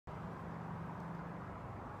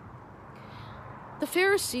The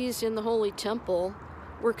Pharisees in the Holy Temple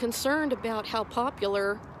were concerned about how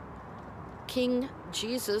popular King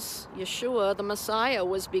Jesus, Yeshua, the Messiah,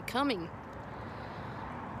 was becoming.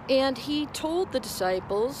 And he told the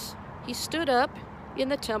disciples, he stood up in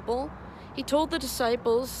the temple, he told the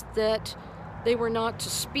disciples that they were not to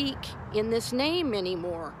speak in this name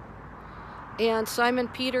anymore. And Simon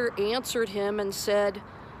Peter answered him and said,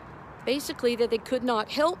 basically, that they could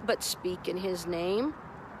not help but speak in his name.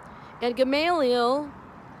 And Gamaliel,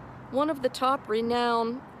 one of the top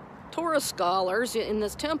renowned Torah scholars in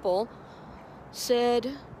this temple,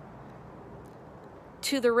 said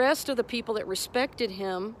to the rest of the people that respected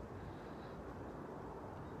him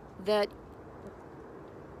that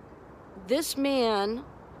this man,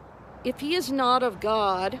 if he is not of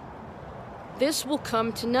God, this will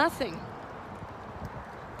come to nothing.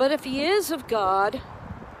 But if he is of God,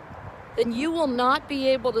 then you will not be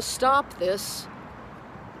able to stop this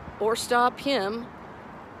or stop him,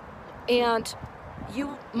 and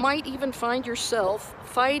you might even find yourself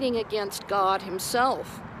fighting against God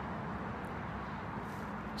himself.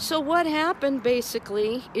 So what happened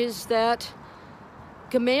basically is that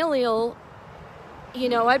Gamaliel,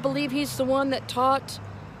 I believe he's the one that taught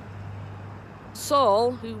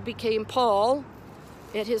Saul, who became Paul,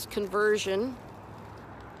 at his conversion,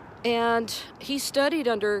 and he studied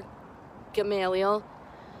under Gamaliel.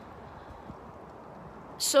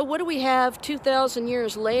 So what do we have 2,000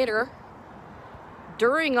 years later?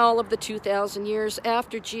 During all of the 2,000 years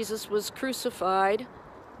after Jesus was crucified,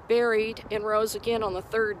 buried, and rose again on the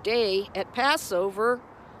third day at Passover,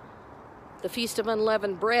 the Feast of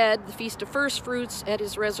Unleavened Bread, the Feast of First Fruits at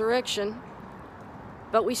his resurrection,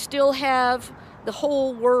 but we still have the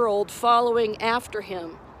whole world following after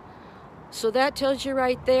him. So that tells you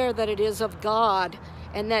right there that it is of God,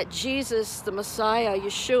 and that Jesus, the Messiah,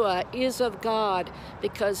 Yeshua, is of God,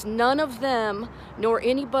 because none of them, nor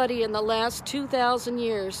anybody in the last 2,000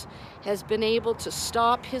 years, has been able to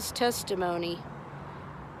stop his testimony.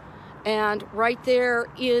 And right there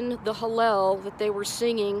in the Hallel that they were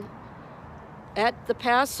singing at the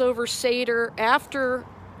Passover Seder, after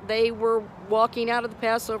they were walking out of the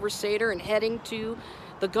Passover Seder and heading to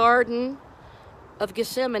the Garden of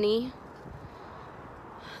Gethsemane,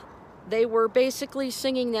 they were basically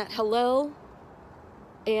singing that Hallel,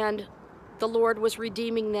 and the Lord was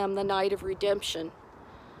redeeming them the night of redemption.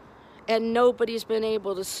 And nobody's been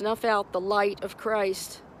able to snuff out the light of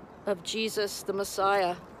Christ, of Jesus, the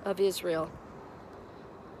Messiah of Israel.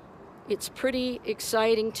 It's pretty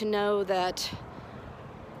exciting to know that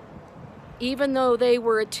even though they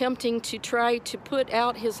were attempting to try to put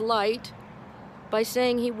out his light by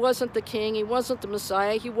saying he wasn't the king, he wasn't the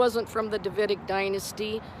Messiah, he wasn't from the Davidic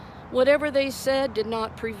dynasty, whatever they said did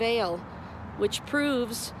not prevail, which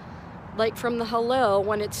proves, like from the Hallel,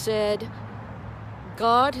 when it said,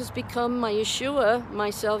 God has become my Yeshua, my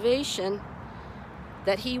salvation,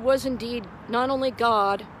 that he was indeed not only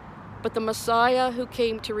God, but the Messiah who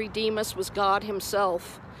came to redeem us was God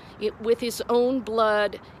himself, with his own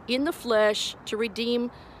blood in the flesh to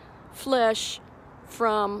redeem flesh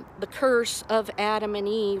from the curse of Adam and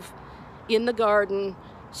Eve in the garden.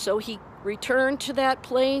 So he returned to that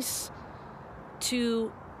place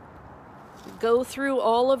to go through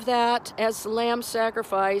all of that as the lamb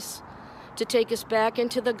sacrifice to take us back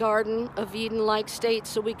into the Garden of Eden-like state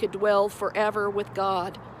so we could dwell forever with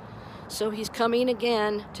God. So he's coming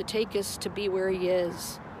again to take us to be where he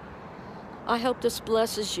is. I hope this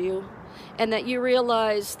blesses you, and that you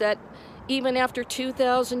realize that even after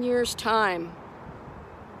 2,000 years' time,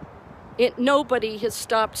 nobody has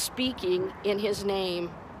stopped speaking in his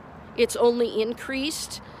name. It's only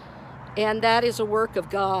increased, and that is a work of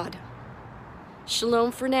God.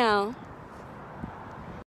 Shalom for now.